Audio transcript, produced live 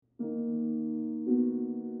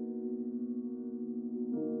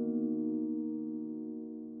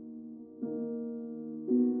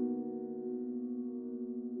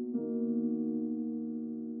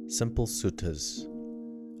Simple Suttas,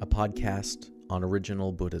 a podcast on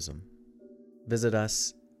original Buddhism. Visit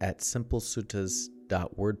us at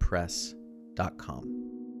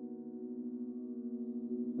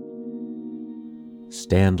simplesuttas.wordpress.com.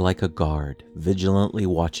 Stand like a guard, vigilantly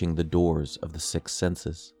watching the doors of the six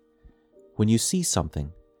senses. When you see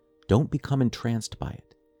something, don't become entranced by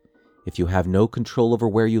it. If you have no control over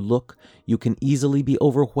where you look, you can easily be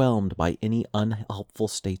overwhelmed by any unhelpful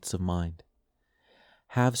states of mind.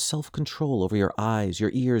 Have self-control over your eyes,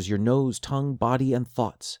 your ears, your nose, tongue, body, and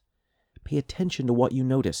thoughts. Pay attention to what you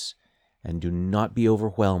notice, and do not be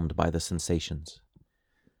overwhelmed by the sensations.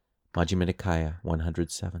 Majjhima Nikaya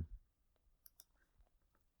 107.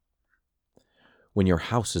 When your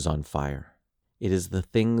house is on fire, it is the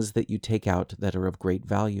things that you take out that are of great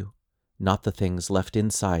value, not the things left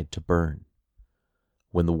inside to burn.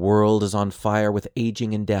 When the world is on fire with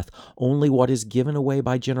aging and death, only what is given away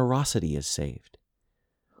by generosity is saved.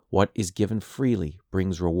 What is given freely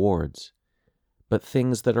brings rewards, but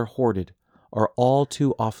things that are hoarded are all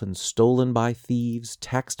too often stolen by thieves,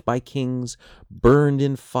 taxed by kings, burned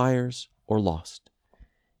in fires, or lost.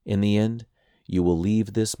 In the end, you will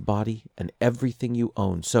leave this body and everything you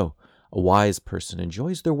own. So, a wise person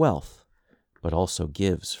enjoys their wealth, but also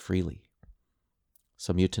gives freely.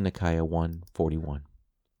 Samyutta Nikaya 141.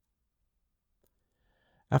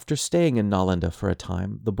 After staying in Nalanda for a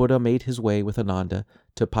time, the Buddha made his way with Ananda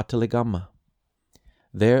to Pataligamma.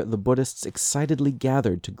 There, the Buddhists excitedly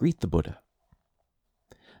gathered to greet the Buddha.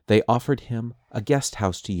 They offered him a guest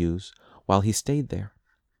house to use while he stayed there.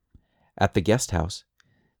 At the guest house,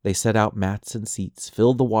 they set out mats and seats,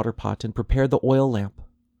 filled the water pot, and prepared the oil lamp.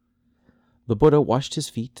 The Buddha washed his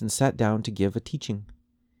feet and sat down to give a teaching.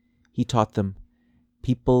 He taught them,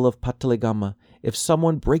 "People of Pataligamma, if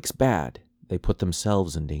someone breaks bad, they put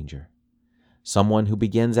themselves in danger. Someone who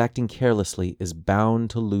begins acting carelessly is bound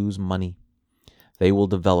to lose money. They will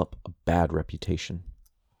develop a bad reputation.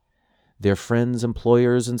 Their friends,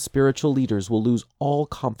 employers, and spiritual leaders will lose all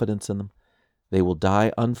confidence in them. They will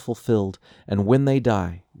die unfulfilled, and when they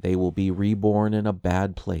die, they will be reborn in a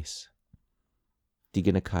bad place."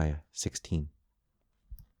 Digha Nikaya 16.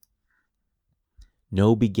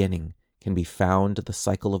 No beginning can be found to the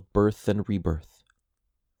cycle of birth and rebirth.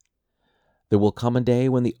 There will come a day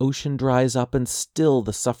when the ocean dries up and still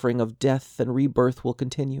the suffering of death and rebirth will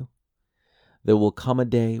continue. There will come a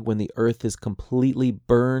day when the earth is completely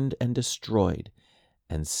burned and destroyed,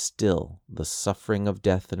 and still the suffering of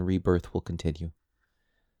death and rebirth will continue.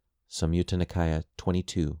 Samyutta Nikaya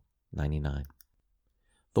 22:99.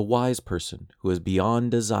 The wise person who is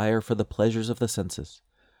beyond desire for the pleasures of the senses,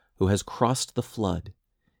 who has crossed the flood,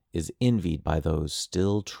 is envied by those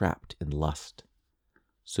still trapped in lust.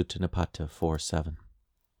 Sutta Nipata 4:7.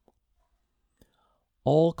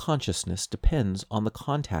 All consciousness depends on the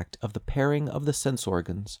contact of the pairing of the sense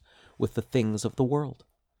organs with the things of the world.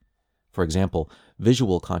 For example,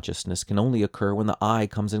 visual consciousness can only occur when the eye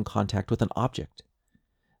comes in contact with an object.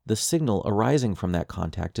 The signal arising from that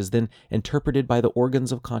contact is then interpreted by the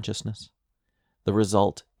organs of consciousness. The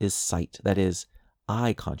result is sight, that is,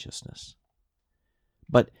 eye consciousness.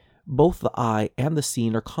 But both the eye and the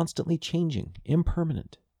seen are constantly changing,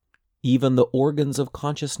 impermanent. Even the organs of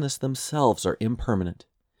consciousness themselves are impermanent.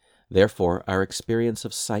 Therefore, our experience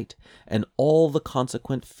of sight and all the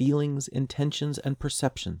consequent feelings, intentions, and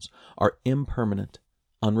perceptions are impermanent,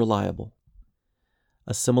 unreliable.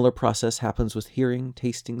 A similar process happens with hearing,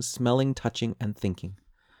 tasting, smelling, touching, and thinking.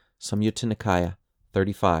 Samyutta Nikaya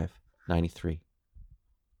 35:93.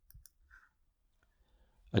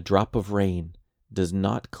 A drop of rain does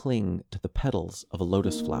not cling to the petals of a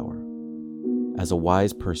lotus flower, as a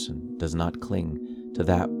wise person does not cling to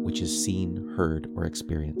that which is seen, heard, or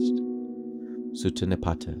experienced. Sutta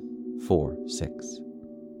Nipata 4:6.